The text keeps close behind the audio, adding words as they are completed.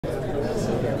Hi,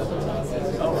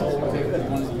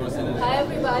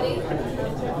 everybody.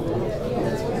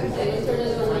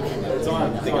 It's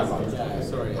on.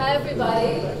 Sorry. Hi, everybody.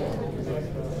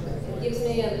 It gives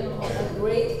me a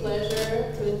great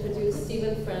pleasure to introduce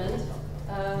Stephen Friend,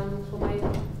 whom I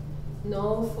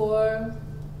know for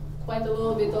quite a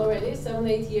little bit already, 7,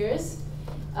 8 years.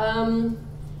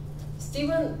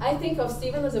 Stephen, I think of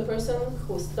Stephen as a person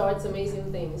who starts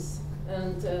amazing things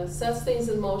and sets things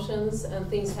in motions, and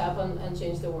things happen and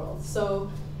change the world. So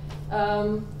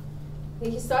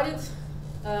he started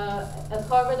at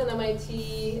Harvard and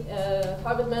MIT,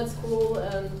 Harvard Med School,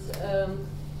 and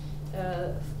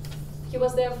he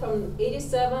was there from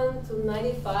 87 to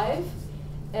 95.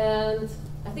 And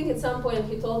I think at some point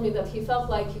he told me that he felt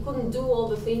like he couldn't do all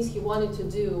the things he wanted to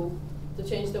do to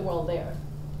change the world there.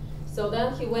 So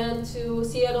then he went to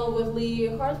Seattle with Lee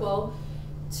Hartwell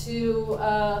to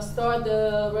start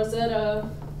the Rosetta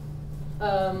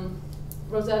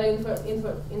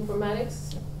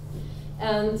Informatics.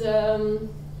 And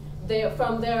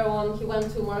from there on, he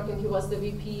went to Merck, and he was the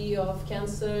VP of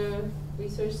Cancer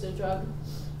Research, the drug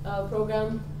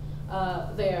program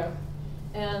there.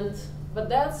 But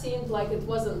that seemed like it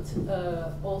wasn't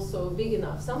also big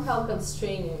enough, somehow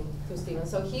constraining to Stephen.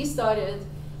 So he started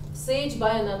Sage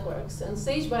Bionetworks, and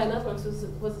Sage Bionetworks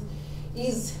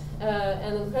is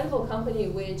an incredible company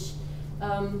which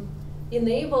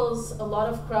enables a lot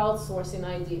of crowdsourcing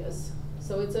ideas.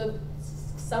 So it's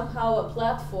somehow a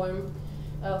platform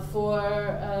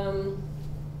for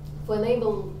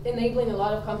enabling a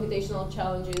lot of computational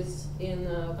challenges in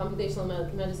computational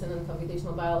medicine and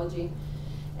computational biology.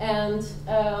 And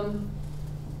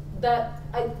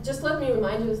just let me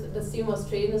remind you that Stephen was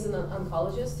trained as an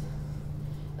oncologist.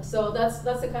 So that's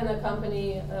the kind of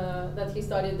company that he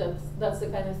started, that's the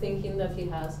kind of thinking that he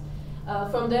has.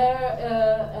 From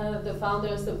there, the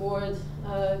founders, the board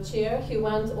chair, he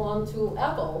went on to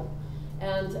Apple.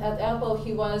 And at Apple,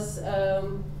 he was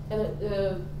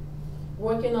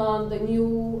working on the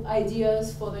new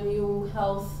ideas for the new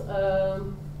health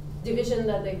division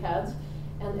that they had.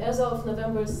 And as of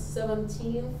November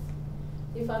 17th,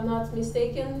 if I'm not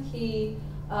mistaken, he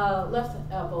left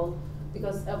Apple,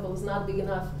 because Apple is not big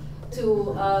enough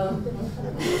to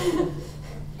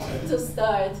to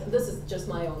start. This is just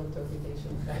my own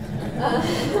interpretation.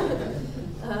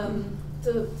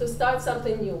 To start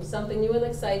something new and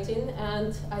exciting,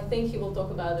 and I think he will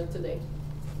talk about it today.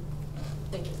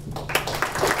 Thank you.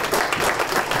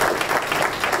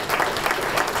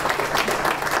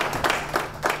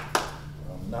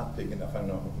 Not big enough. I don't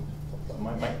know.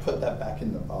 I might put that back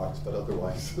in the box, but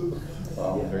otherwise,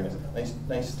 very nice.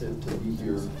 Nice to be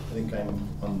here. I think I'm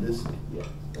on this. Yeah.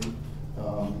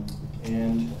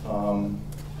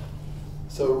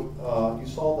 So you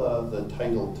saw the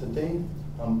title today.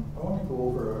 I want to go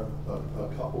over a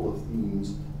couple of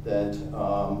themes that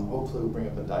hopefully will bring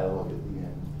up a dialogue at the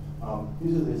end.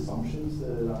 These are the assumptions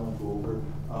that I want to go over.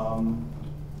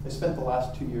 I spent the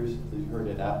last 2 years, as you heard,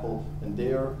 at Apple, and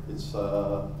there it's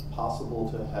possible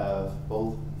to have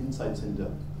both insights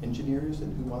into engineers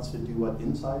and who wants to do what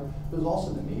inside. But it's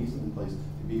also an amazing place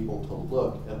to be able to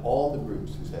look at all the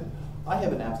groups who said, I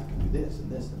have an app that can do this,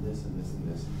 and this, and this, and this, and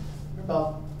this. There are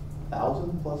about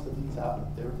 1,000 plus of these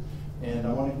out there. And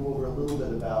I want to go over a little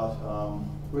bit about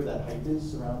where that hype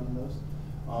is surrounding those.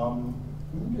 I'm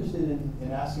interested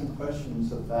in asking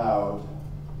questions about,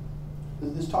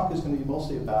 this talk is going to be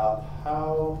mostly about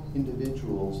how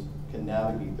individuals can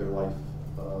navigate their life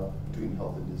between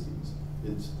health and disease.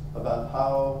 It's about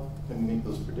how can we make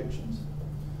those predictions.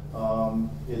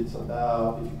 It's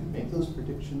about, if you can make those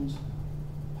predictions,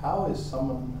 how is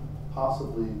someone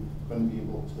possibly going to be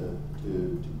able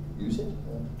to use it,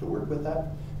 to work with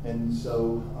that? And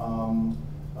so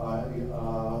I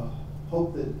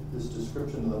hope that this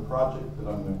description of the project that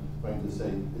I'm going to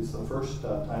say is the first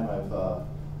time I've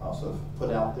also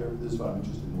put out there. This is what I'm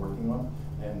interested in working on,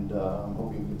 and I'm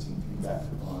hoping to get some feedback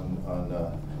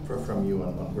from you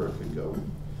on where it could go.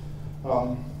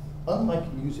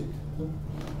 Unlike music,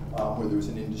 where there was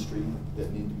an industry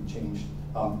that needed to be changed,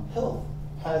 health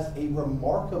has a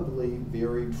remarkably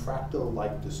very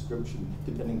fractal-like description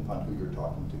depending upon who you're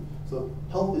talking to. So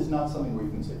health is not something where you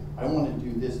can say, I want to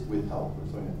do this with health or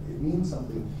something. It means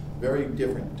something very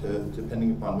different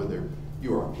depending upon whether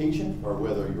you're a patient or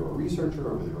whether you're a researcher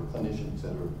or whether you're a clinician, et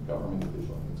cetera, government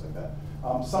official, and things like that.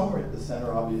 Somewhere at the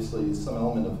center, obviously, is some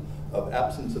element of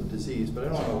absence of disease, but I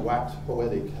don't want to wax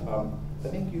poetic. I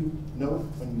think you know it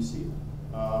when you see it.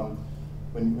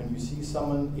 When you see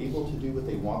someone able to do what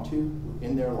they want to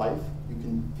in their life, you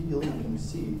can feel, you can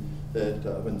see that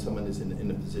when someone is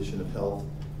in a position of health.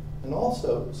 And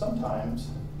also, sometimes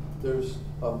there's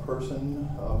a person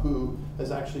who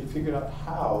has actually figured out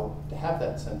how to have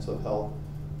that sense of health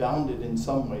bounded in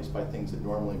some ways by things that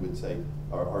normally would say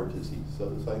are disease.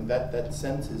 So I think that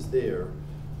sense is there.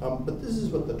 But this is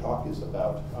what the talk is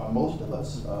about. Most of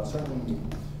us, certainly me,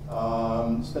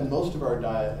 spend most of our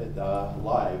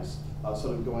lives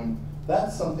sort of going,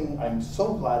 that's something I'm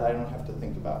so glad I don't have to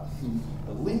think about.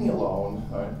 Leave me alone,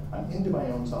 right? I'm into my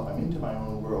own self, I'm into my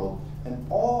own world. And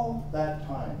all that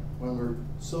time, when we're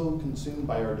so consumed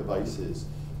by our devices,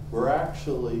 we're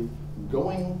actually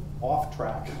going off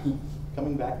track,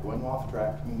 coming back, going off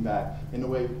track, coming back, in a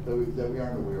way that we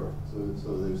aren't aware of.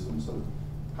 So there's some sort of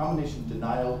combination of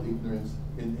denial, ignorance,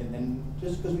 and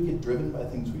just because we get driven by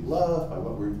things we love, by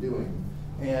what we're doing.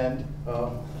 And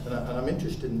I'm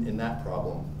interested in that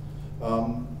problem.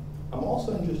 I'm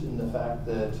also interested in the fact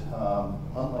that,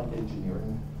 unlike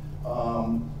engineering,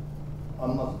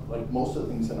 unlike most of the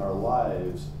things in our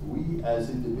lives, we as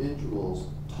individuals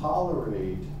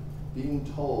tolerate being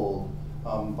told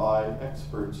by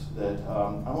experts that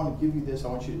I want to give you this, I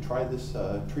want you to try this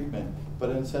treatment,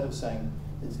 but instead of saying,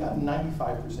 it's got a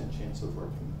 95% chance of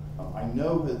working. I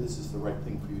know that this is the right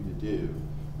thing for you to do.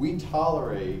 We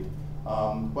tolerate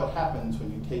what happens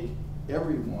when you take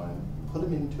everyone, you put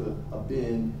them into a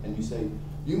bin, and you say,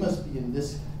 you must be in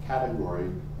this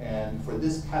category, and for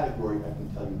this category, I can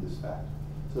tell you this fact.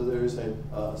 So there's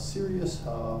a serious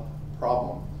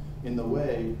problem in the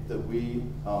way that we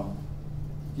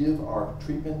give our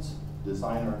treatments,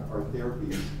 design our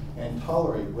therapies, and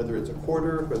tolerate, whether it's a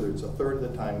quarter, whether it's a third of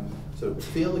the time, so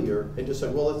failure, and just say,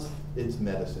 well, it's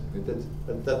medicine.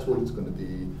 That's what it's going to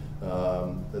be.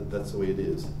 That's the way it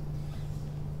is.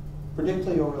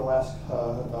 Particularly over the last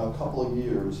couple of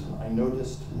years, I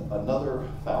noticed another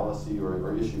fallacy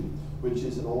or issue, which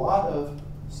is that a lot of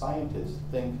scientists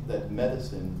think that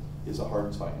medicine is a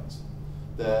hard science.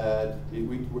 That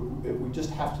we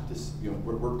just have to,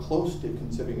 we're close to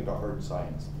considering it a hard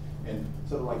science. And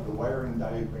sort of like the wiring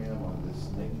diagram on this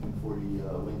 1940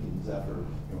 Lincoln Zephyr,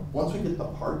 once we get the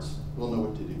parts, we'll know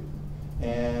what to do.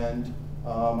 And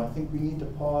I think we need to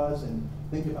pause and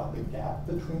think about the gap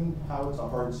between how it's a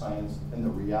hard science and the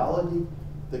reality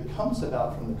that comes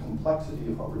about from the complexity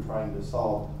of what we're trying to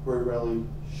solve, where it really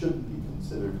shouldn't be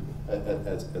considered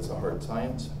as a hard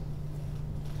science.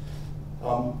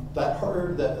 And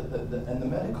the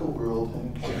medical world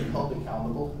can be held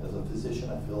accountable. As a physician,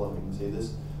 I feel like I can say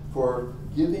this, for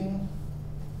giving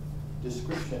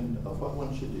description of what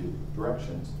one should do,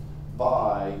 directions,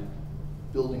 by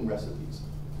building recipes.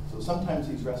 So sometimes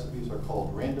these recipes are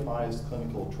called randomized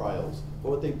clinical trials. But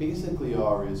what they basically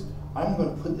are is, I'm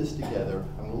going to put this together,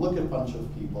 I'm going to look at a bunch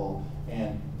of people,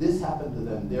 and this happened to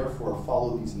them, therefore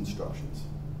follow these instructions.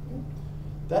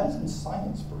 That isn't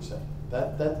science per se.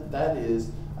 That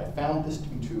is, I found this to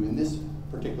be true in this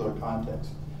particular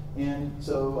context. And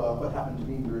so what happened to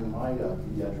me during my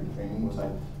pediatric training was I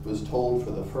was told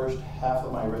for the first half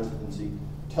of my residency,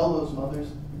 tell those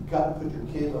mothers, you've got to put your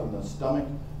kid on the stomach.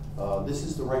 This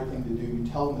is the right thing to do. You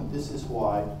tell them that this is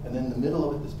why. And then in the middle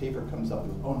of it, this paper comes up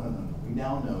and goes, oh, no. We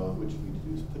now know what you need to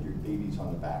do is put your babies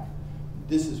on the back.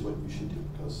 This is what you should do,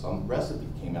 because some recipe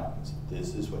came out and said,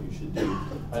 this is what you should do.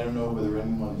 I don't know whether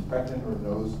anyone is pregnant or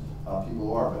knows people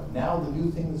who are, but now the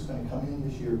new thing that's going to come in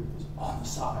this year is on the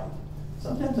side.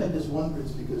 Sometimes I just wonder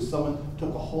it's because someone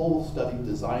took a whole study,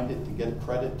 designed it to get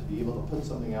credit, to be able to put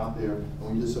something out there, and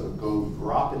we just sort of go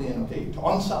drop it in, okay,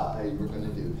 on the side we're going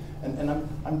to do. And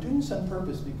I'm doing this on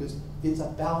purpose because it's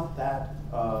about that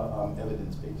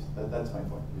evidence base. That's my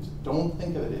point. Don't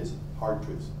think of it as hard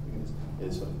truths.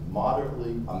 It's sort of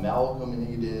moderately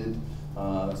amalgamated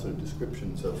sort of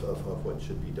descriptions of what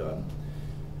should be done.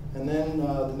 And then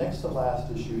the next to last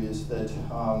issue is that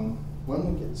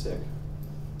when we get sick,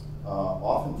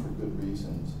 often for good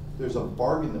reasons, there's a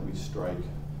bargain that we strike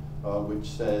which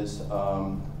says,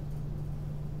 I'm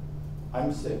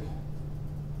sick,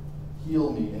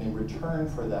 heal me, and in return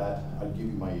for that, I give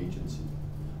you my agency.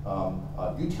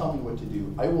 You tell me what to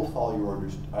do, I will follow your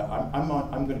orders.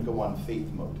 I'm going to go on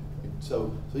faith mode.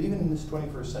 So even in this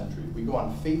 21st century, we go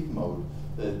on faith mode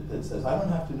that says, I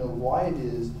don't have to know why it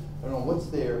is, I don't know what's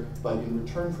there, but in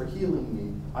return for healing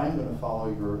me, I'm going to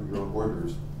follow your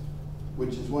orders,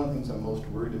 which is one of the things I'm most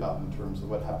worried about in terms of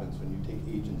what happens when you take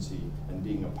agency and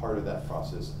being a part of that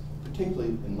process,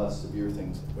 particularly in less severe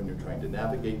things when you're trying to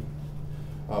navigate.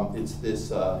 It's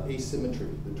this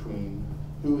asymmetry between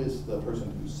who is the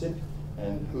person who's sick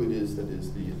and who it is that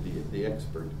is the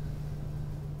expert.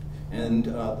 And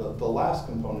the last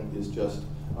component is just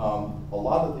a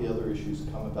lot of the other issues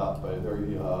come about by a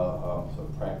very sort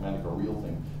of pragmatic or real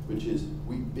thing, which is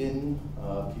we bin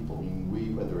people, meaning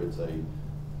we, whether it's a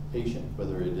patient,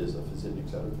 whether it is a physician,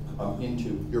 et cetera,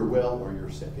 into you're well or you're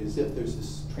sick. As if there's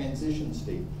this transition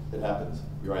state that happens.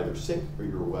 You're either sick or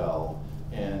you're well.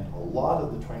 And a lot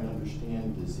of the trying to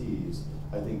understand disease,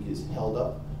 I think, is held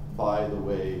up by the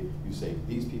way you say,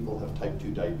 these people have type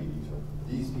 2 diabetes, or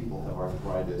these people have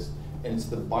arthritis, and it's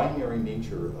the binary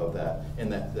nature of that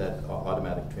and that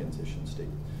automatic transition state.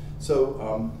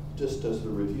 So just as a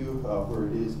review where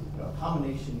it is a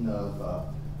combination of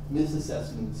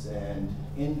misassessments and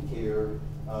end care,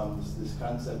 this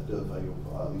concept of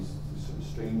these sort of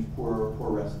strange poor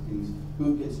recipes,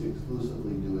 who gets to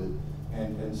exclusively do it,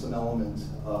 and some elements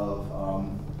of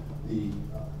the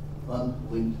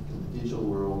unlinked to the digital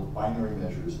world, binary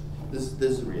measures. This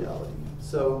is reality.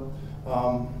 So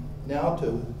now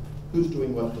to who's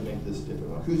doing what to make this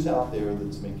different? Who's out there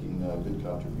that's making good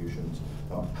contributions?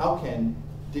 How can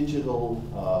digital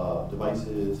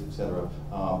devices, et cetera,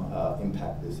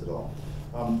 impact this at all?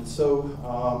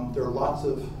 So there are lots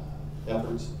of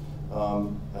efforts.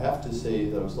 I have to say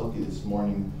that I was lucky this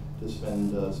morning to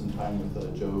spend some time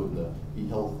with Joe and the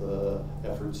eHealth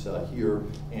efforts here,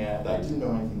 and I didn't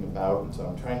know anything about, and so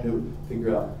I'm trying to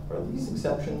figure out, are these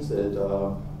exceptions that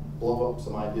blow up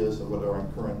some ideas of what are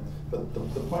current? But the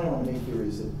point I want to make here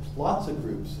is that lots of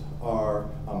groups are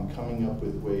coming up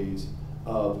with ways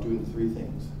of doing three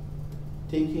things.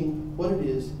 Taking what it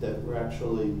is that we're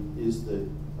actually is the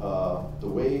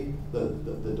way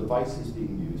the device is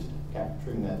being used,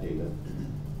 capturing that data,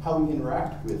 how we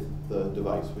interact with the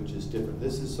device, which is different.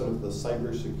 This is sort of the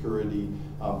cybersecurity,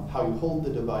 how you hold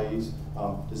the device,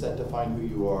 does that define who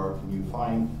you are? Can you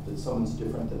find that someone's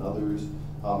different than others?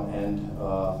 And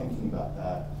thinking about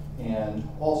that. And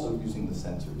also using the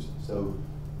sensors. So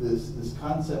this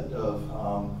concept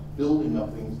of building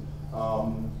up things,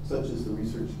 such as the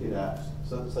ResearchGate apps,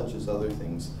 such as other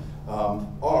things,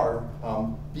 are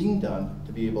being done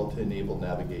to be able to enable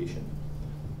navigation.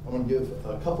 I'm going to give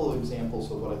a couple of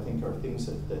examples of what I think are things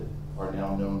that are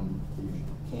now known that you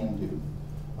can do.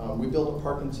 We built a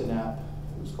Parkinson app.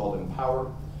 It was called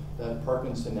Empower. That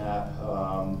Parkinson app,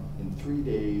 in 3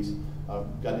 days,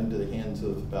 got into the hands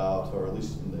of about, or at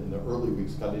least in the early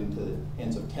weeks, got into the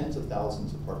hands of tens of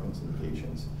thousands of Parkinson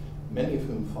patients, many of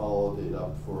whom followed it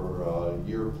up for a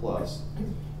year plus.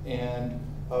 And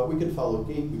we could follow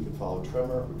gait, we could follow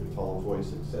tremor, we could follow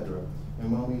voice, etc.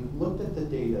 And when we looked at the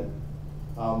data,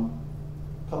 a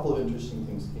couple of interesting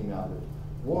things came out of it.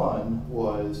 One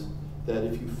was that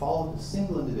if you followed a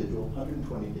single individual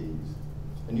 120 days,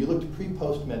 and you looked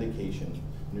pre-post medication,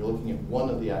 and you're looking at one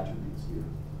of the attributes here,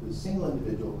 with a single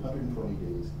individual 120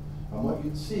 days, what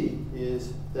you'd see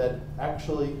is that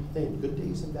actually they had good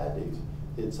days and bad days.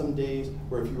 They had some days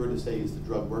where if you were to say, is the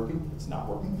drug working? It's not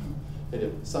working. They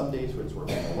had some days where it's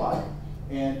working a lot.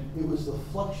 And it was the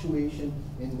fluctuation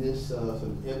in this sort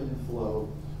of ebb and flow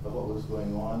of what was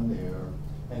going on there.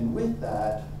 And with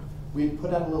that, we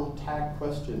put out a little tag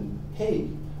question, hey,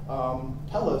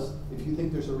 tell us if you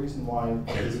think there's a reason why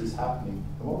this is happening.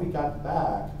 And what we got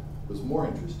back was more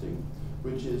interesting,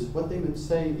 which is what they would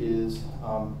say is,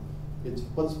 it's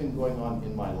what's been going on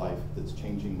in my life that's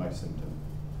changing my symptom.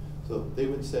 So they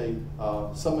would say,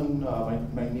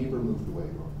 my neighbor moved away,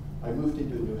 or I moved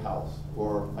into a new house,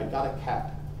 or I got a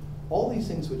cat. All these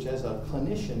things which as a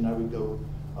clinician I would go,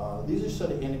 these are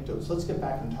sort of anecdotes. Let's get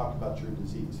back and talk about your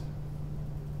disease.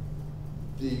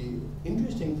 The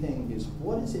interesting thing is,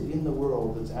 what is it in the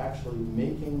world that's actually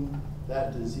making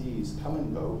that disease come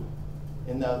and go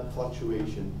in that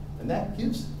fluctuation? And that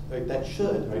gives, that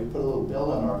should, put a little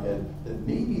bell on our head that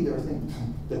maybe there are things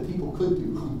that people could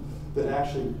do that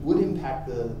actually would impact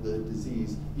the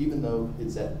disease, even though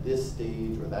it's at this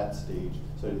stage or that stage.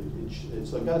 So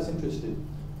it got us interested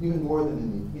even more than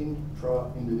in the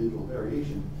intra-individual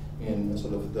variation in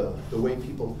sort of the way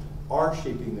people are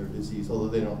shaping their disease, although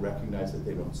they don't recognize it,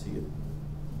 they don't see it.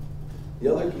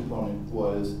 The other component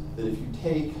was that if you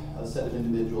take a set of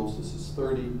individuals, this is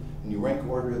 30, and you rank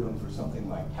order them for something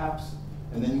like TAPS,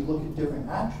 and then you look at different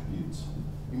attributes,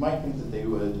 you might think that they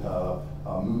would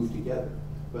move together.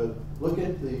 But look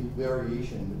at the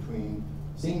variation between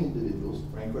same individuals,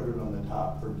 rank ordered on the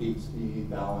top for gait speed,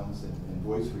 balance, and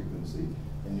voice frequency,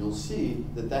 and you'll see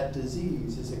that that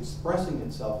disease is expressing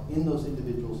itself in those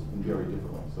individuals in very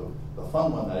different ways. So the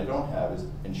fun one that I don't have is,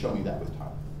 and show me that with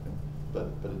time. But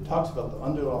it talks about the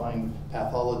underlying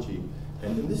pathology,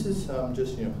 and this is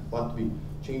just thought to be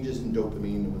changes in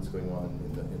dopamine and what's going on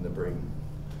in the brain.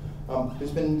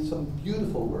 There's been some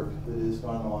beautiful work that has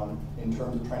gone on in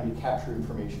terms of trying to capture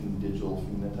information in digital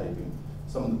phenotyping.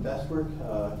 Some of the best work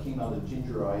came out of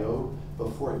Ginger.io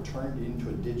before it turned into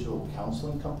a digital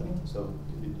counseling company. So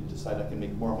it decided I can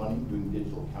make more money doing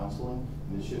digital counseling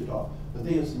and they shift off. But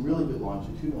they have some really good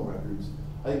longitudinal records.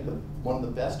 I think one of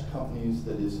the best companies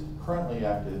that is currently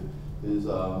active is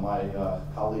my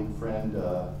colleague, friend,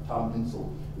 Tom Insel,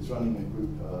 is running a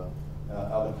group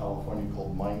out of California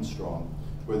called MindStrong,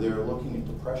 where they're looking at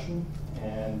depression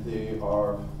and they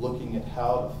are looking at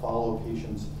how to follow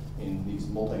patients in these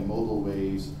multimodal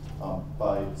ways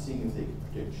by seeing if they can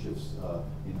predict shifts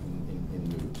in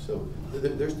mood. So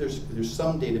there's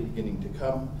some data beginning to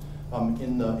come.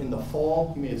 In the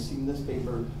fall, you may have seen this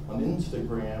paper on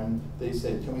Instagram. They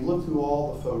said, can we look through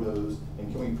all the photos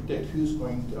and can we predict who's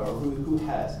going to, or who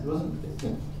has, it wasn't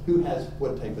predicting, who has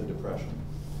what type of depression.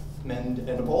 And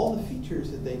of all the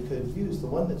features that they could use, the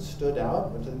one that stood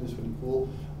out, which I think was really cool,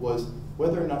 was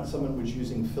whether or not someone was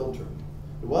using filtering.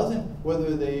 It wasn't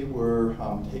whether they were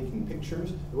taking pictures,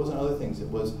 it wasn't other things, it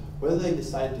was whether they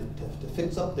decided to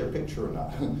fix up their picture or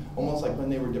not. Almost like when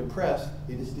they were depressed,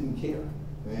 they just didn't care.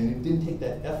 And it didn't take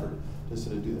that effort to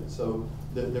sort of do that. So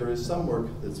there is some work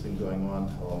that's been going on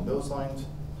along those lines.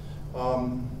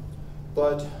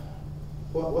 But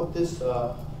what this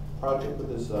project,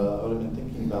 what I've been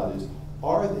thinking about is,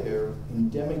 are there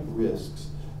endemic risks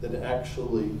that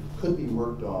actually could be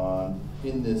worked on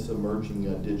in this emerging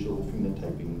digital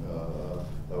phenotyping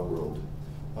world?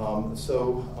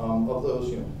 Of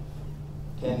those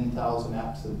 10,000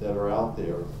 apps that are out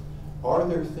there, are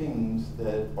there things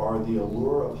that are the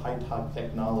allure of high-tech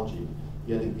technology,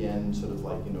 yet again, sort of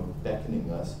like,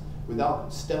 beckoning us,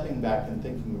 without stepping back and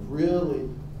thinking of really,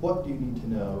 what do you need to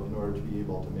know in order to be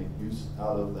able to make use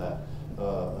out of that,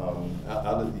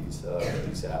 out of these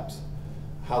apps,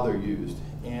 how they're used?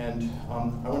 And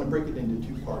I want to break it into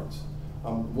two parts.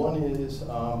 One is,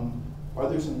 are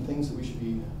there some things that we should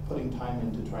be putting time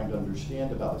into trying to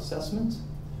understand about assessments,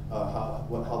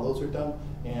 how those are done?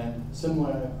 And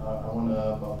similar, I want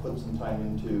to put some time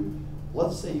into,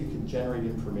 let's say you can generate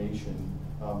information.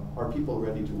 Are people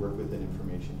ready to work with that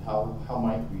information? How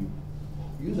might we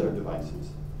use our devices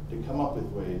to come up with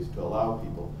ways to allow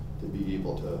people to be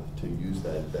able to use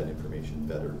that information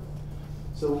better?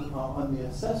 So on the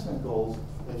assessment goals,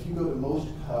 if you go to most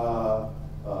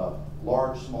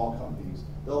large, small companies,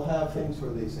 they'll have things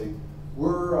where they say,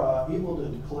 we're able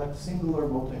to collect singular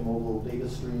multimodal data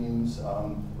streams.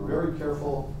 We're very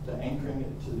careful to anchoring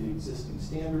it to the existing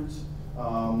standards.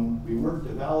 We work to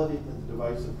validate that the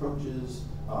device approaches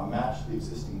match the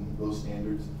existing those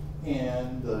standards,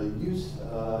 and the use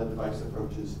device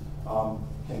approaches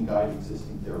can guide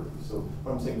existing therapies. So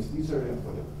what I'm saying is these are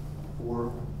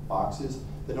 4 boxes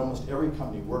that almost every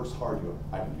company works hard to go,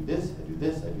 I can do this, I do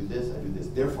this, I do this, I do this.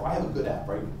 Therefore, I have a good app,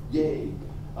 right? Yay.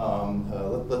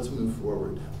 Let's move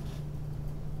forward.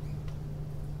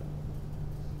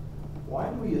 Why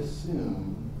do we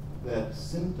assume that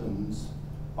symptoms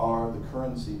are the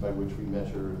currency by which we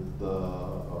measure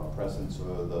the presence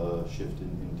or the shift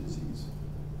in disease?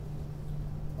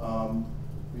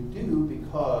 We do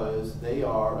because they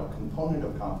are a component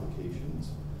of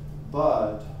complications,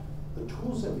 but the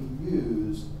tools that we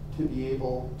use to be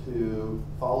able to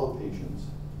follow patients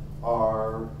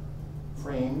are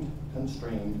framed,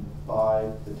 constrained by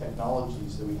the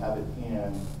technologies that we have at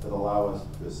hand that allow us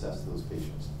to assess those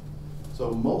patients.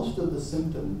 So most of the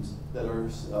symptoms that are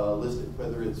listed,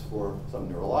 whether it's for some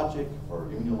neurologic or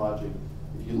immunologic,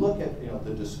 if you look at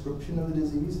the description of the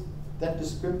disease, that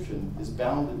description is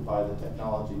bounded by the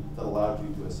technology that allows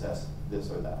you to assess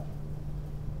this or that.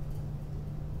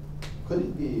 Could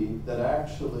it be that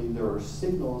actually there are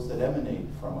signals that emanate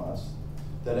from us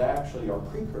that actually are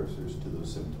precursors to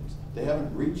those symptoms? They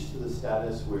haven't reached to the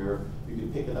status where you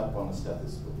can pick it up on a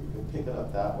stethoscope, you can pick it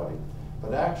up that way,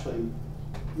 but actually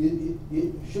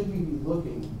it should we be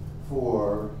looking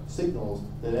for signals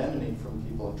that emanate from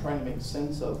people and trying to make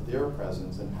sense of their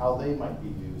presence and how they might be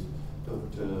used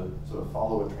to sort of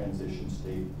follow a transition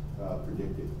state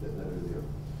predicted that are there.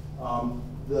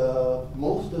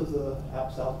 Most of the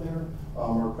apps out there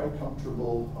are quite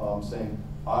comfortable saying,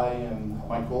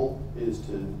 my goal is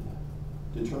to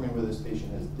determine whether this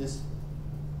patient has this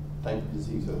type of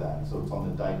disease or that. So it's on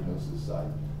the diagnosis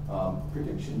side.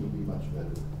 Prediction would be much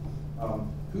better.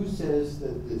 Who says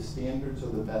that the standards are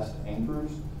the best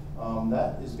anchors?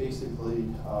 That is basically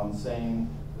saying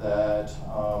that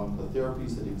the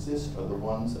therapies that exist are the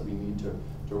ones that we need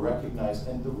to recognize.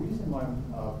 And the reason why I'm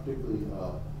particularly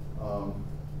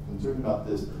concerned about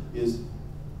this is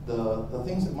the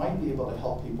things that might be able to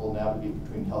help people navigate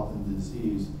between health and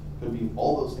disease could be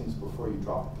all those things before you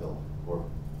drop a pill or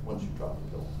once you drop the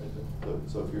pill. Right?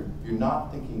 So if you're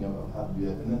not thinking of how to do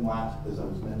that, and then last, as I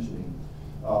was mentioning,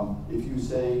 If you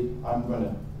say, I'm going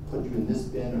to put you in this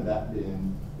bin or that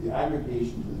bin, the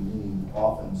aggregation to the mean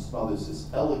often smothers this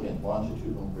elegant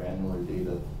longitudinal granular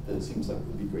data that it seems like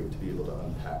would be great to be able to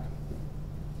unpack.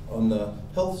 On the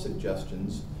health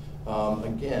suggestions,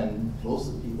 again, most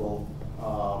of the people,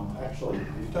 actually, if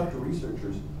you talk to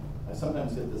researchers, I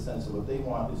sometimes get the sense that what they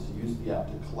want is to use the app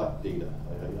to collect data.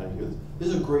 I hear this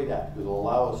is a great app because it'll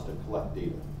allow us to collect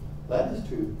data. That is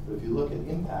true, but if you look at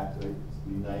impact, it'd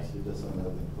be nice if it does something other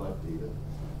than collect data.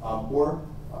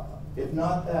 If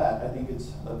not that, I think it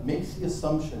makes the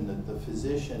assumption that the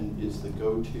physician is the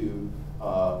go-to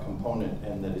component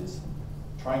and that it's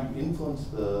trying to influence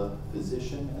the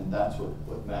physician, and that's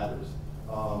what matters.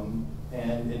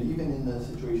 And even in the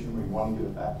situation where you want to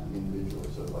give it back to the individual,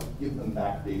 so like give them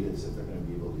back data as if they're going to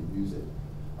be able to use it.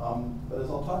 But as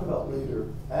I'll talk about later,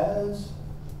 as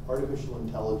artificial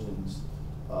intelligence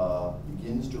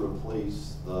begins to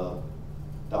replace the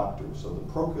doctor, so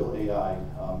the parochial AI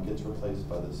gets replaced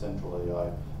by the central AI,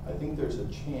 I think there's a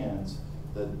chance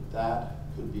that that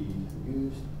could be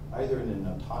used either in an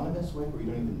autonomous way where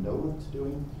you don't even know what it's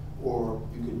doing, or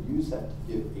you could use that to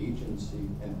give agency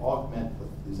and augment what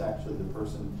is actually the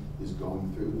person is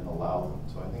going through and allow them.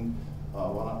 So I think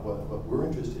what we're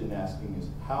interested in asking is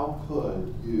how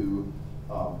could you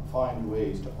find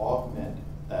ways to augment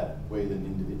that way that an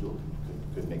individual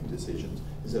could make decisions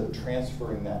instead of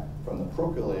transferring that from the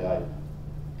parochial AI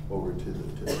over to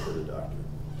the doctor.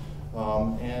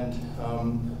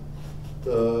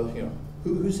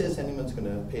 Who says anyone's going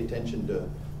to pay attention to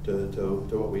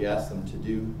what we ask them to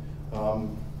do?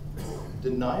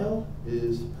 Denial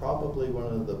is probably one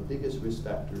of the biggest risk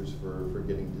factors for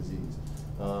getting disease.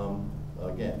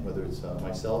 Again, whether it's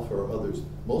myself or others,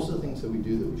 most of the things that we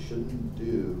do that we shouldn't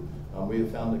do, we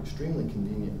have found extremely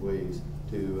convenient ways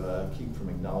to keep from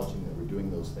acknowledging that we're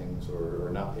doing those things or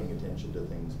not paying attention to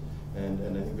things.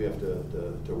 And I think we have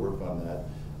to work on that.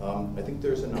 I think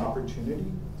there's an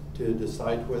opportunity to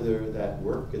decide whether that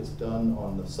work gets done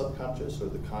on the subconscious or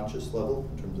the conscious level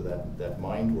in terms of that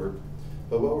mind work.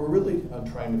 But what we're really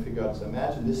trying to figure out is,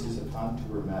 imagine this is a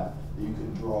contour map that you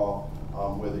could draw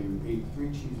whether you ate 3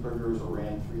 cheeseburgers or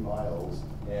ran 3 miles.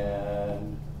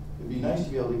 And it'd be nice to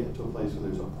be able to get to a place where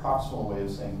there's a proximal way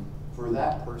of saying, for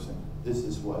that person, this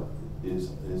is what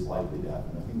is likely to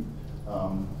happen. I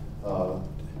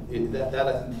think that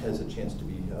I think has a chance to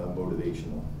be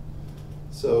motivational.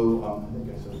 So I think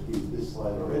I sort of gave this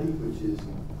slide already, which is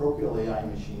parochial AI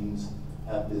machines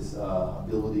have this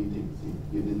ability to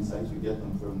give insights. We get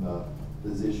them from the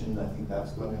physician. I think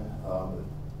that's going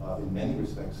to, in many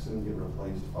respects, soon get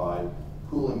replaced by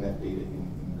pooling that data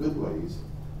in good ways.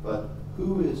 But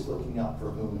who is looking out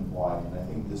for whom and why? And I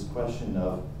think this question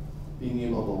of being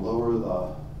able to lower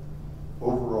the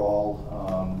overall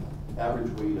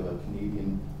average weight of a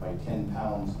Canadian by 10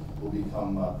 pounds will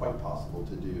become quite possible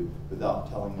to do without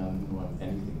telling anyone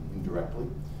anything indirectly.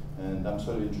 And I'm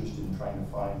sort of interested in trying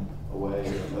to find a way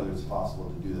of whether it's possible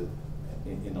to do that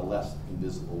in a less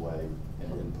invisible way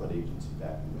and put agency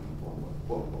back into people.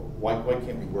 Why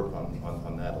can't we work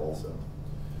on that also?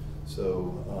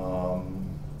 So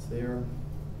it's there.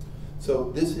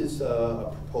 So this is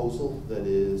a proposal that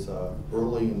is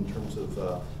early in terms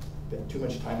of too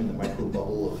much time in the micro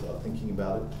bubble of thinking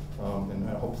about it, and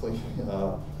hopefully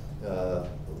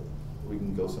we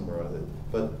can go somewhere with it.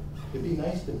 But it'd be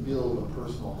nice to build a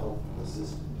personal health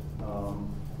assistant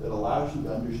that allows you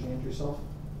to understand yourself,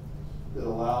 that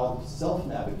allows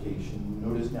self-navigation,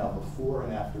 notice now before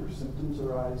and after symptoms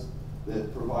arise,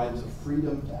 that provides a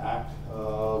freedom to act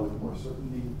with more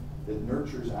certainty, that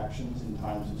nurtures actions in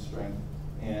times of strength.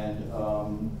 And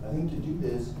I think to do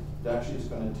this, it actually is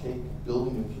going to take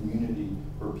building a community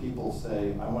where people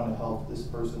say, I want to help this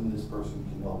person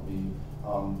can help me.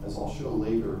 As I'll show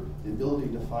later, the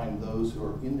ability to find those who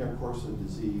are in their course of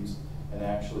disease and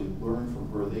actually learn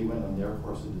from where they went on their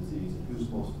course of disease and who's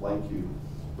most like you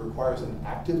requires an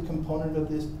active component of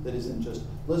this that isn't just,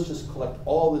 let's just collect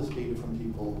all this data from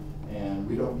people and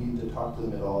we don't need to talk to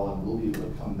them at all and we'll be able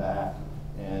to come back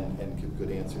and give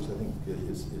good answers. I think it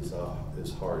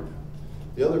is hard.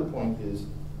 The other point is,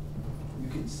 you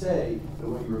could say that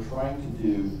what you were trying to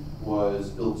do was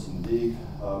build some big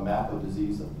map of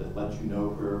disease that lets you know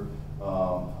where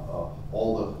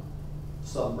all the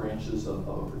sub-branches of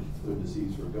a particular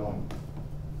disease are going.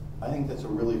 I think that's a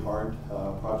really hard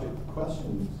project. The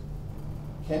question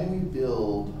is, can we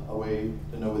build a way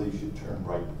to know whether you should turn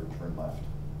right or turn left?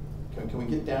 Can we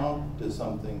get down to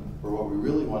something where what we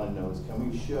really want to know is, can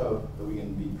we show that we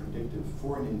can be predictive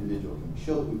for an individual? Can we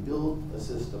show that we build a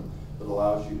system that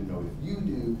allows you to know if you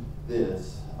do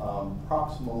this,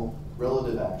 proximal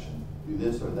relative action, do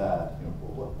this or that. You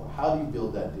know, how do you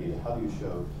build that data? How do you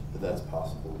show that that's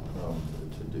possible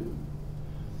to do?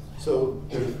 So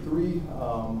there are three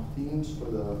themes for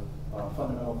the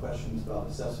fundamental questions about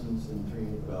assessments and three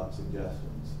about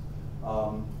suggestions.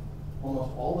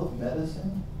 Almost all of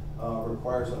medicine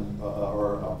requires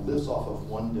or lives off of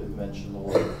one-dimensional,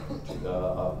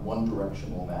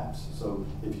 one-directional maps. So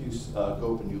if you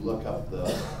go up and you look up the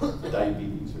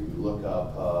diabetes or you look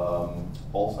up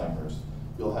Alzheimer's,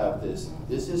 you'll have this.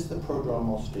 This is the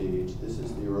prodromal stage. This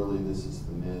is the early. This is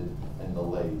the mid and the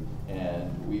late.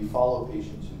 And we follow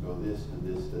patients who go this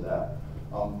to that.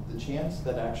 The chance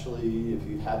that actually, if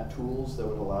you had tools that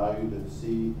would allow you to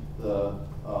see the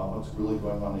what's really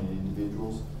going on in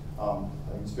individuals, I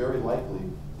think it's very likely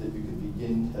that you could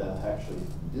begin to actually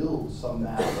build some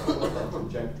map of what that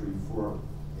trajectory for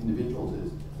individuals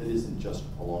is that isn't just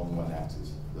along one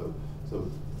axis. So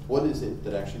what is it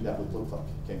that actually that would look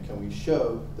like? Can we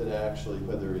show that actually,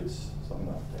 whether it's something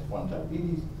like type 1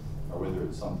 diabetes or whether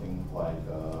it's something like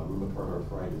rheumatoid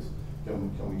arthritis,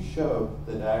 can we show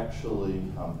that actually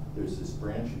there's this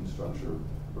branching structure?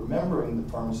 Remembering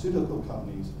that pharmaceutical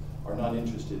companies are not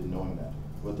interested in knowing that.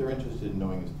 What they're interested in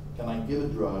knowing is, can I give a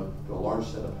drug to a large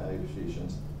set of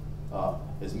patients,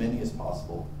 as many as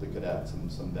possible, that could add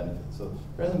some benefit? So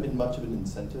there hasn't been much of an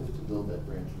incentive to build that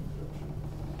branching structure.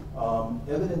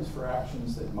 Evidence for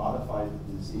actions that modify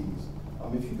the disease.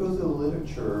 If you go through the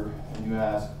literature and you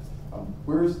ask,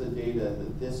 where's the data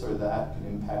that this or that can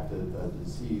impact a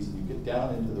disease, and you get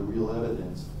down into the real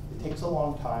evidence, it takes a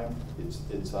long time.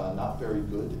 It's not very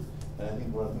good. And I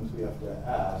think one of the things we have to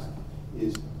ask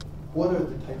is, what are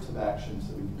the types of actions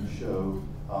that we can show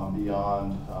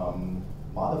beyond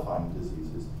modifying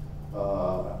diseases?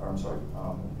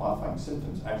 Modifying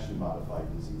symptoms actually modify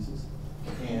diseases.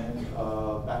 And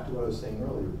back to what I was saying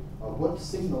earlier, what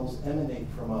signals emanate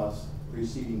from us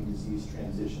preceding disease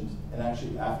transitions and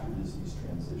actually after disease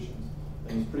transitions?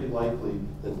 And it's pretty likely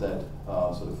that that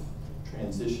sort of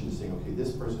transition, saying, okay,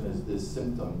 this person has this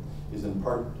symptom, is in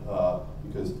part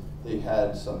because they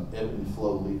had some ebb and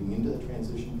flow leading into the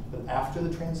transition, but after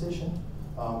the transition,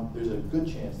 there's a good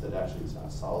chance that actually it's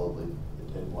not solidly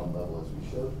at one level, as we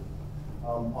showed.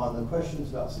 On the questions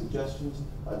about suggestions,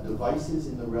 devices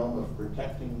in the realm of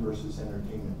protecting versus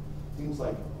entertainment. Things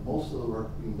like most of the work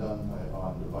being done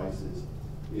on devices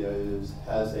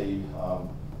has a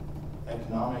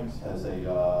economics, has a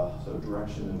sort of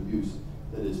direction of use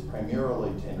that is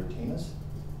primarily to entertain us,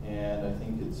 and I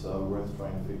think it's worth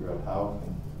trying to figure out how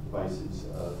devices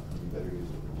can be better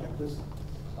used to protect us.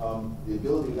 The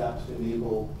ability of apps to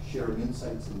enable sharing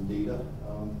insights and data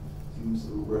seems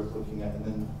worth looking at, and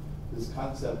then this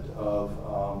concept of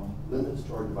limits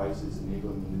to our devices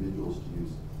enabling individuals to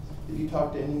use. If you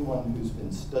talk to anyone who's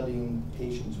been studying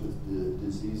patients with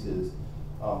diseases,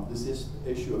 this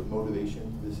issue of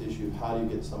motivation, this issue of how do you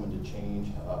get someone to change,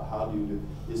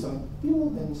 is something people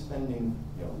have been spending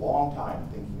a long time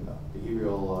thinking about,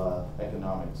 behavioral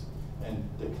economics. And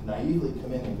to naively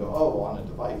come in and go, oh, on a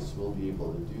device we'll be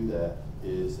able to do that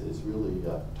is really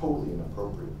totally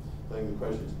inappropriate. I think the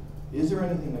question is there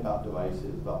anything about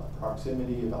devices, about the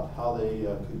proximity, about how they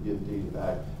could give data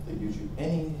back that gives you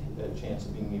any chance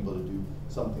of being able to do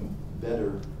something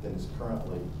better than is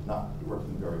currently not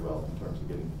working very well in terms of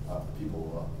getting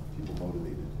people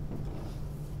motivated?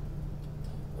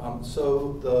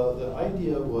 So the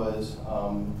idea was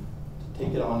to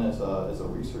take it on as a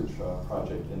research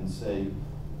project and say,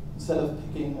 instead of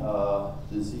picking a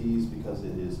disease because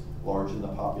it is large in the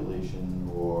population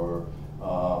or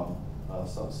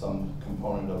some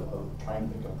component of trying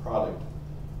to make a product,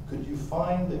 could you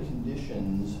find the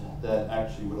conditions that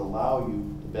actually would allow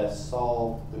you to best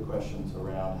solve the questions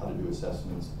around how to do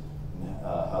assessments and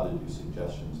how to do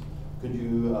suggestions? Could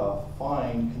you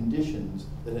find conditions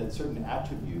that had certain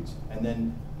attributes and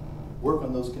then work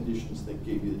on those conditions that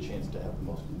gave you the chance to have the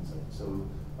most insight? So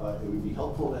it would be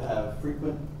helpful to have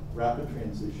frequent, rapid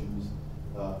transitions.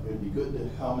 It would be good to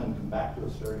come back to a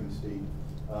starting state.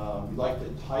 We'd like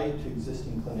to tie it to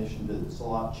existing clinicians, but it's a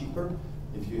lot cheaper.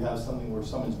 If you have something where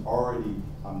someone's already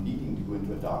needing to go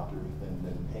into a doctor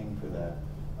than paying for that.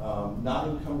 Not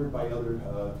encumbered by other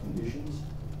conditions,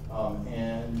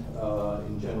 and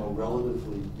in general,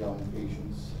 relatively young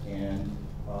patients, and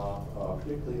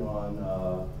particularly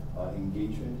on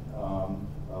engagement,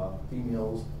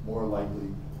 females more likely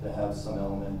to have some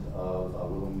element of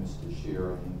willingness to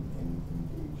share and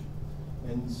engage.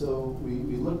 And so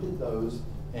we looked at those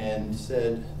and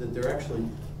said that there are actually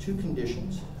two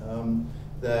conditions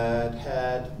that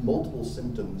had multiple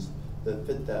symptoms that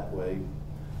fit that way,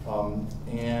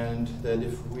 and that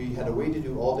if we had a way to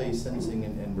do all-day sensing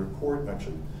and record,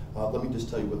 actually Let me just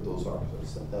tell you what those are, so I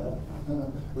set that up,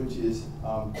 which is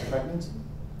pregnancy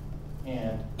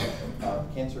and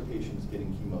cancer patients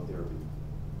getting chemotherapy.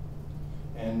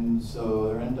 And so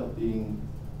there end up being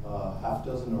half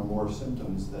dozen or more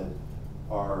symptoms that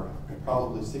are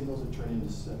probably signals that turn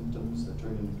into symptoms that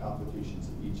turn into complications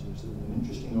of each. There's an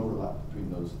interesting overlap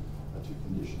between those two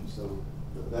conditions. So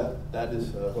that is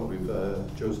what we've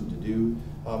chosen to do.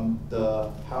 The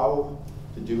how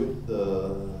to do it,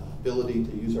 the ability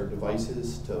to use our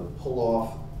devices to pull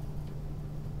off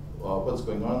what's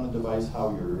going on in the device,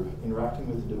 how you're interacting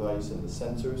with the device and the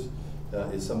sensors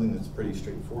is something that's pretty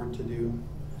straightforward to do.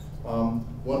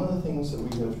 One of the things that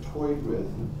we have toyed with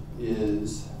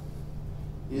is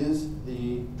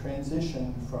the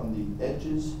transition from the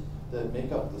edges that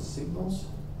make up the signals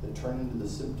that turn into the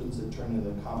symptoms that turn into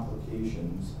the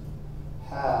complications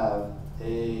have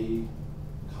a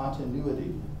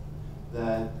continuity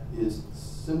that is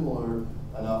similar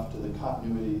enough to the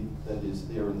continuity that is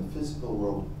there in the physical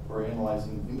world for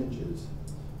analyzing images,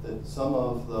 that some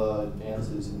of the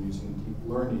advances in using deep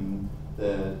learning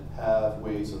that have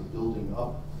ways of building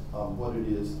up what it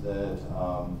is that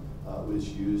was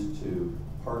used to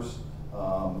parse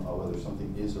whether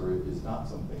something is or is not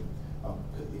something.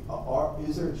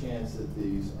 Is there a chance that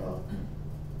these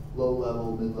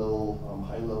low-level, mid-level,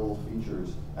 high-level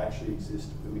features actually exist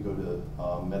when we go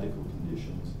to medical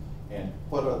conditions? And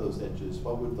what are those edges?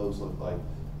 What would those look like?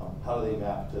 How do they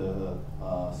map to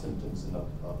symptoms and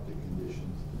up to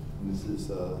conditions? And this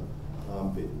is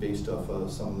based off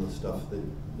some of the stuff that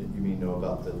you may know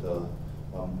about that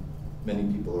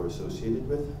many people are associated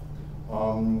with.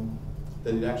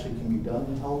 That it actually can be done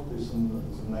in health. There's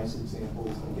some nice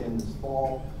examples. Again, this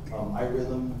fall,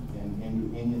 iRhythm and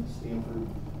Andrew Anion at Stanford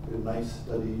did a nice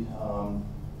study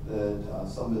that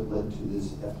some of it led to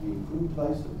this FDA-approved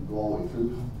device that we go all the way through,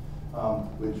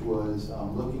 which was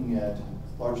looking at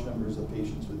large numbers of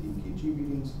patients with EKG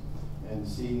readings and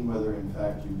seeing whether, in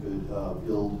fact, you could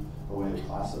build a way of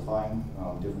classifying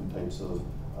different types of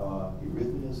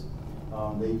arrhythmias.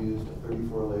 They used a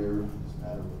 34-layer, doesn't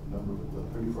matter what number, but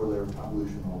a 34-layer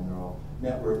convolutional neural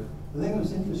network. The thing that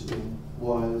was interesting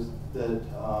was that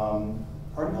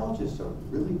cardiologists are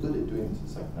really good at doing this.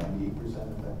 It's like 98%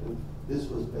 effective. This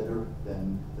was better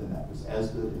than that. It was as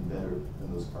good and better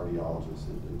than those cardiologists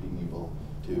at being able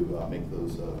to make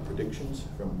those predictions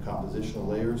from compositional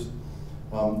layers.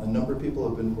 A number of people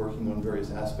have been working on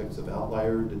various aspects of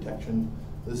outlier detection.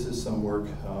 This is some work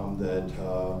that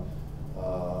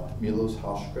Milos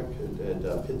Halskrik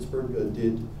at Pittsburgh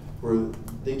did, where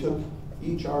they took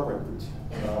EHR records,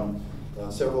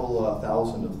 several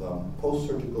thousand of them,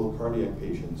 post-surgical cardiac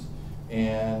patients,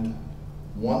 and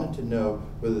wanted to know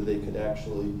whether they could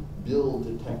actually build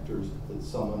detectors that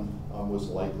someone was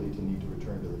likely to need to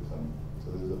return to the clinic.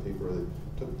 So there's a paper that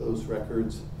took those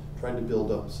records, tried to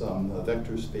build up some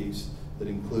vector space that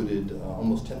included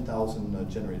almost 10,000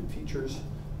 generated features,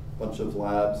 a bunch of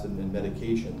labs and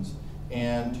medications.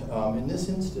 And in this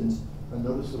instance,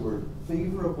 notice the word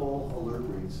favorable alert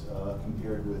rates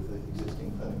compared with the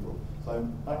existing clinical. So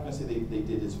I'm not going to say they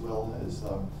did as well as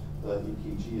the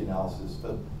EKG analysis,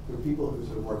 but there are people who are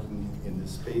sort of working in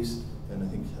this space, and I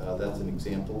think that's an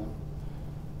example.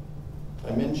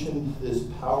 I mentioned this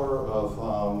power of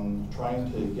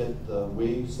trying to get the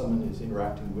way someone is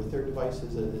interacting with their device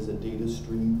as a data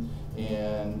stream,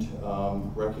 and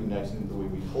recognizing the way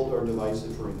we hold our device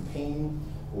if we're in pain,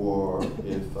 or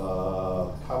if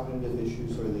cognitive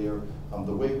issues are there.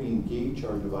 The way we engage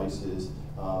our devices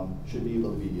should be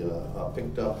able to be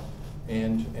picked up,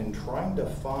 and trying to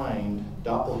find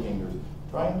doppelgangers,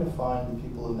 trying to find the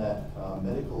people in that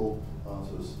medical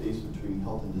sort of space between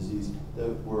health and disease that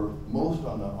were most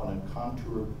on a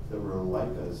contour that were like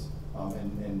us,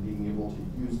 and being able to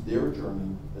use their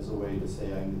journey as a way to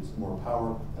say, I need some more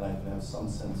power, and I can have some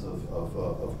sense of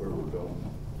where we're going.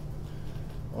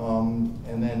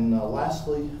 And then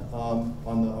lastly,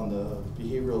 on the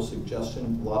behavioral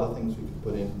suggestion, a lot of things we could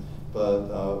put in,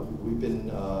 but we've been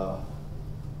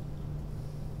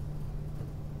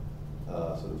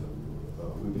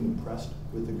we've been impressed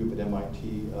with the group at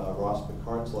MIT, Ross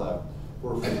Picard's lab,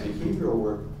 where for the behavioral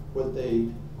work, what they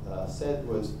said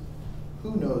was,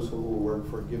 who knows what will work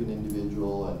for a given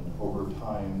individual, and over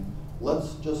time,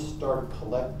 let's just start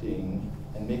collecting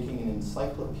and making an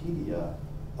encyclopedia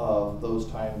of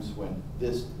those times when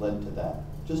this led to that,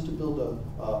 just to build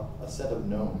a set of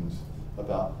knowns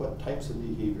about what types of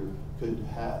behavior could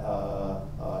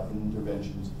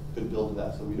interventions could build to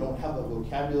that. So we don't have a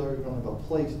vocabulary, we don't have a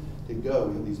place to go.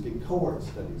 We have these big cohort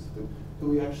studies, but could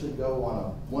we actually go on a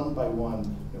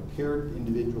one-by-one, paired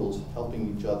individuals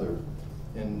helping each other?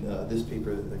 And this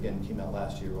paper, again, came out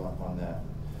last year on that.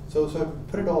 So I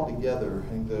put it all together. I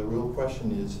think the real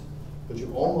question is, what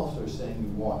you almost are saying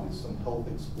you want is some health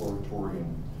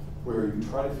exploratorium, where you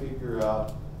try to figure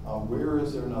out where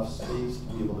is there enough space to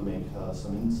be able to make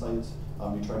some insights.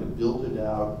 You try to build it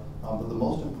out. But the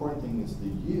most important thing is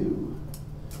the you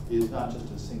is not just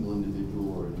a single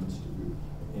individual or an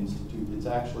institute. It's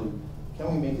actually,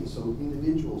 can we make it so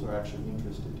individuals are actually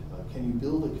interested? Can you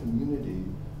build a community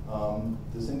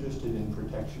that's interested in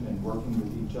protection and working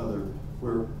with each other,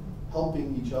 where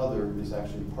helping each other is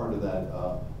actually part of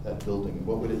that building?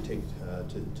 What would it take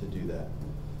to do that?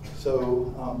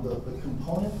 So the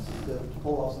components to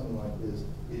pull off something like this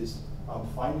is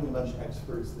finding a bunch of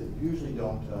experts that usually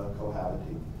don't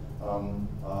cohabitate.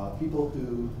 People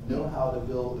who know how to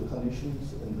build, the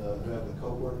clinicians and who have the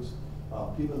cohorts,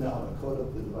 people know how to code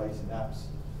up the device and apps.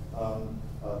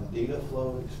 The data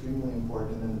flow, extremely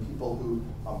important, and then the people who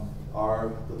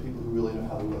are the people who really know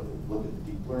how to look at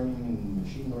deep learning and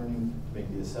machine learning to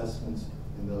make the assessments,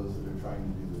 and those that are trying to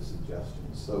do the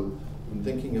suggestions. So I'm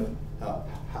thinking of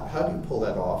how do you pull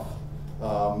that off?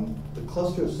 The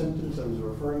cluster of symptoms I was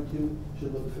referring to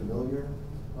should look familiar.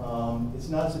 It's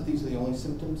not as if these are the only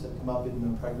symptoms that come up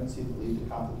in pregnancy that lead to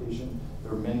complication.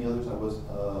 There are many others. I was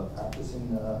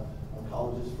practicing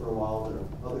oncologist for a while. There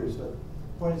are others, but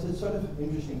the point is, it's sort of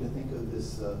interesting to think of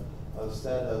this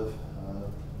set of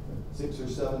 6 or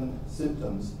 7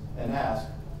 symptoms and ask,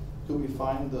 could we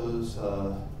find those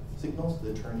signals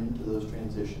that turn into those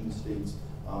transition states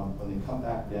when they come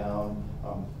back down?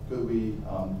 Could we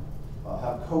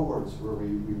have cohorts where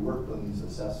we worked on these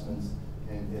assessments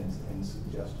and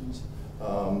suggestions?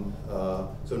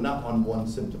 So not on one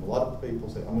symptom. A lot of people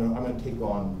say, I'm going to take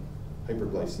on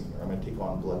hyperglycemia, or I'm going to take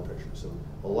on blood pressure. So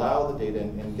allow the data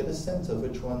and get a sense of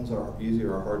which ones are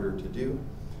easier or harder to do.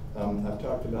 I've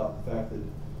talked about the fact that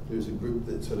there's a group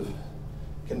that sort of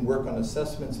can work on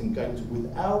assessments and guidance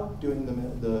without doing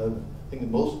the thing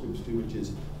that most groups do, which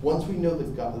is once we know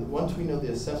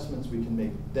the assessments we can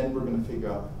make, then we're going to figure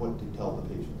out what to tell the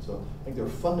patient. So I think there are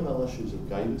fundamental issues of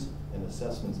guidance and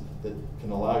assessments that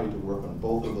can allow you to work on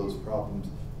both of those problems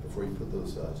before you put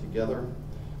those together.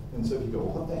 And so if you go,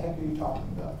 well, what the heck are you talking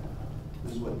about?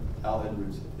 This is what Al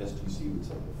Edwards at SGC would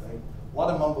say, right? A lot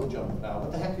of mumbo jumbo. Now,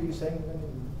 what the heck are you saying?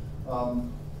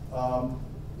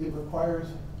 It requires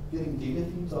getting data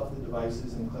feeds off the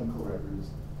devices and clinical records,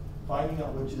 finding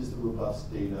out which is the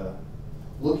robust data,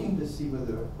 looking to see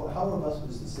how robust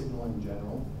is the signal in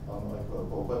general,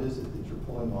 what is it that you're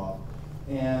pulling off.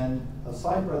 And a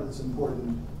sidebar that's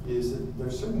important is that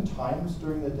there's certain times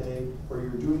during the day where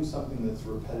you're doing something that's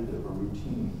repetitive or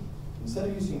routine. Instead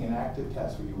of using an active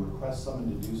task where you request someone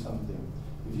to do something,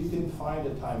 if you can find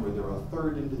a time where they're a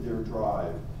third into their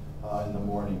drive in the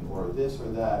morning or this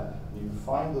or that, and you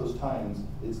find those times,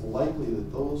 it's likely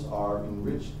that those are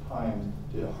enriched times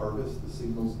to harvest the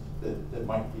signals that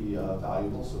might be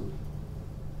valuable. So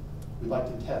we'd like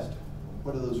to test,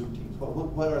 what are those routines?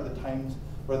 What are the times,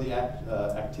 what are the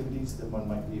activities that one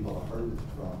might be able to harvest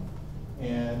from?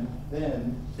 And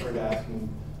then start asking,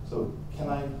 so can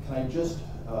I just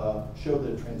show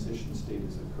that a transition state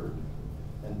has occurred?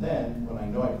 And then, when I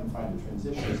know I can find a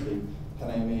transition state, can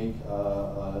I make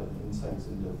insights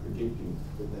into predicting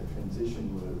that transition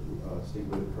state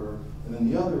would occur? And then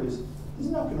the other is, this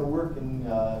is not going to work in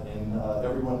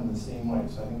everyone in the same way.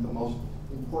 So I think the most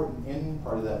important end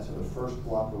part of that sort of first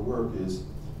block of work is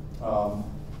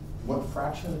what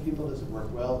fraction of people does it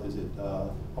work well? Is it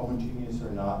homogeneous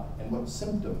or not? And what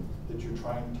symptom that you're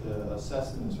trying to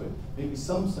assess in this way? Maybe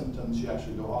some symptoms you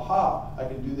actually go, aha, I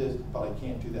can do this, but I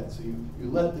can't do that. So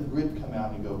you let the grid come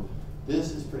out and you go,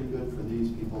 this is pretty good for these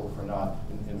people, for not,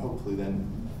 and hopefully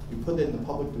then you put it in the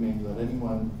public domain, let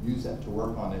anyone use that to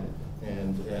work on it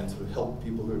and sort of help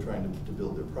people who are trying to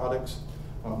build their products.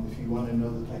 If you want to know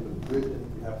the type of grid that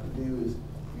you have to do is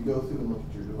you go through and look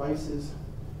at your devices,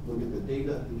 look at the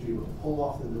data that you're able to pull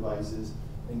off the devices,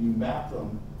 and you map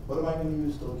them. What am I going to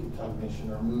use to look at cognition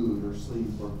or mood or sleep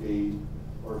or gait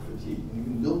or fatigue? And you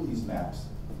can build these maps.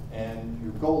 And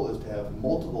your goal is to have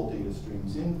multiple data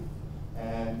streams in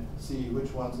and see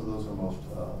which ones of those are most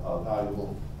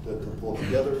valuable to pull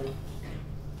together.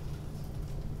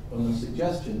 On the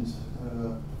suggestions,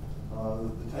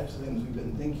 the types of things we've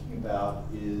been thinking about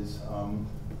is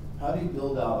how do you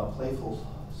build out a playful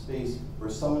space where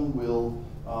someone will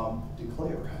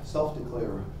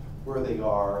self-declare where they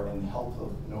are and help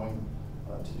of knowing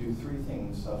to do 3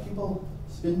 things. People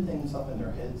spin things up in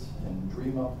their heads and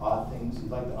dream up odd things.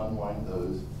 You'd like to unwind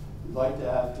those. You'd like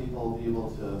to have people be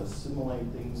able to assimilate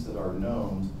things that are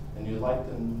knowns, and you'd like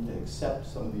them to accept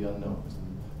some of the unknowns.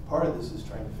 And part of this is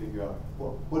trying to figure out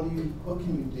what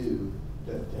can you do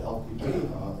to help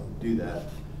people do that,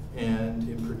 and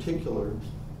in particular,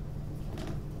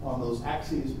 on those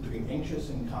axes between anxious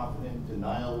and confident,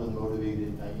 denial and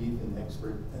motivated, naive and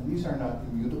expert, and these are not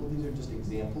immutable, these are just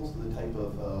examples of the type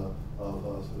of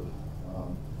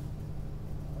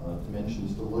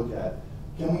dimensions to look at.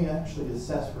 Can we actually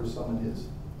assess where someone is?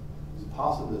 Is it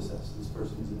possible to assess this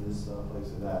person's in this place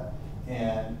or that?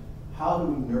 And how do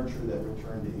we nurture that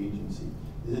return to agency?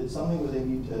 Is it something where they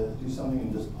need to do something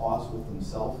and just pause with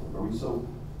themselves? Are we so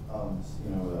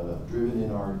driven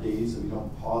in our days that we don't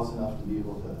pause enough to be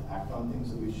able to act on things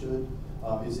that we should?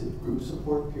 Is it group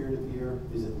support peer-to-peer?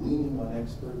 Is it leaning on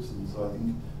experts? And so I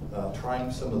think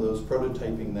trying some of those,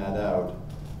 prototyping that out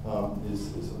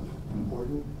is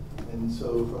important. And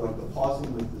so for like the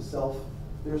pausing with the self,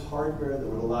 there's hardware that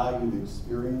would allow you to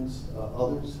experience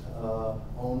others'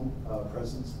 own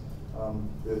presence.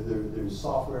 There's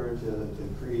software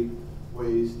to create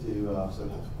ways to sort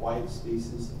of have quiet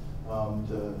spaces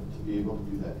to be able to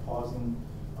do that pausing.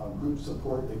 Group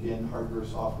support, again, hardware,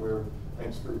 software,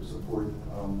 expert support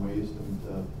ways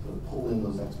to pull in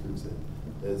those experts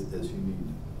as you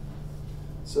need.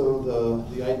 So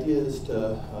the idea is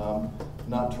to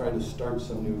not try to start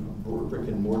some new brick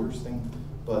and mortars thing,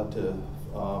 but to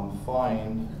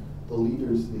find the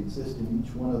leaders that exist in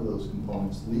each one of those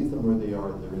components, leave them where they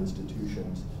are at their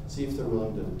institutions, see if they're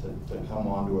willing to come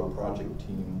onto a project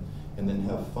team, and then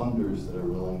have funders that are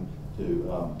willing to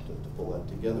pull that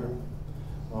together.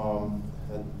 How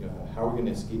are we going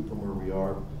to escape from where we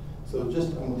are? So I'm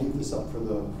going to leave this up for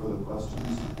the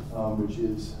questions, which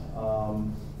is,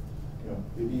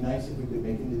 it'd be nice if we could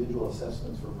make individual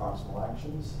assessments for proximal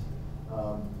actions.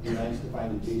 It'd be nice to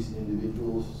find adjacent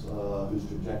individuals whose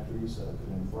trajectories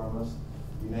could inform us.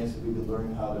 It'd be nice if we could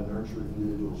learn how to nurture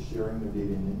individuals sharing their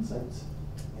data and insights.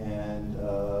 And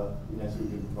it'd be nice if we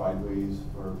could provide ways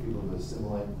for people to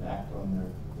assimilate and act on their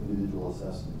individual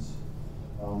assessments.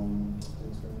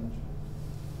 Thanks very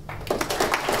much.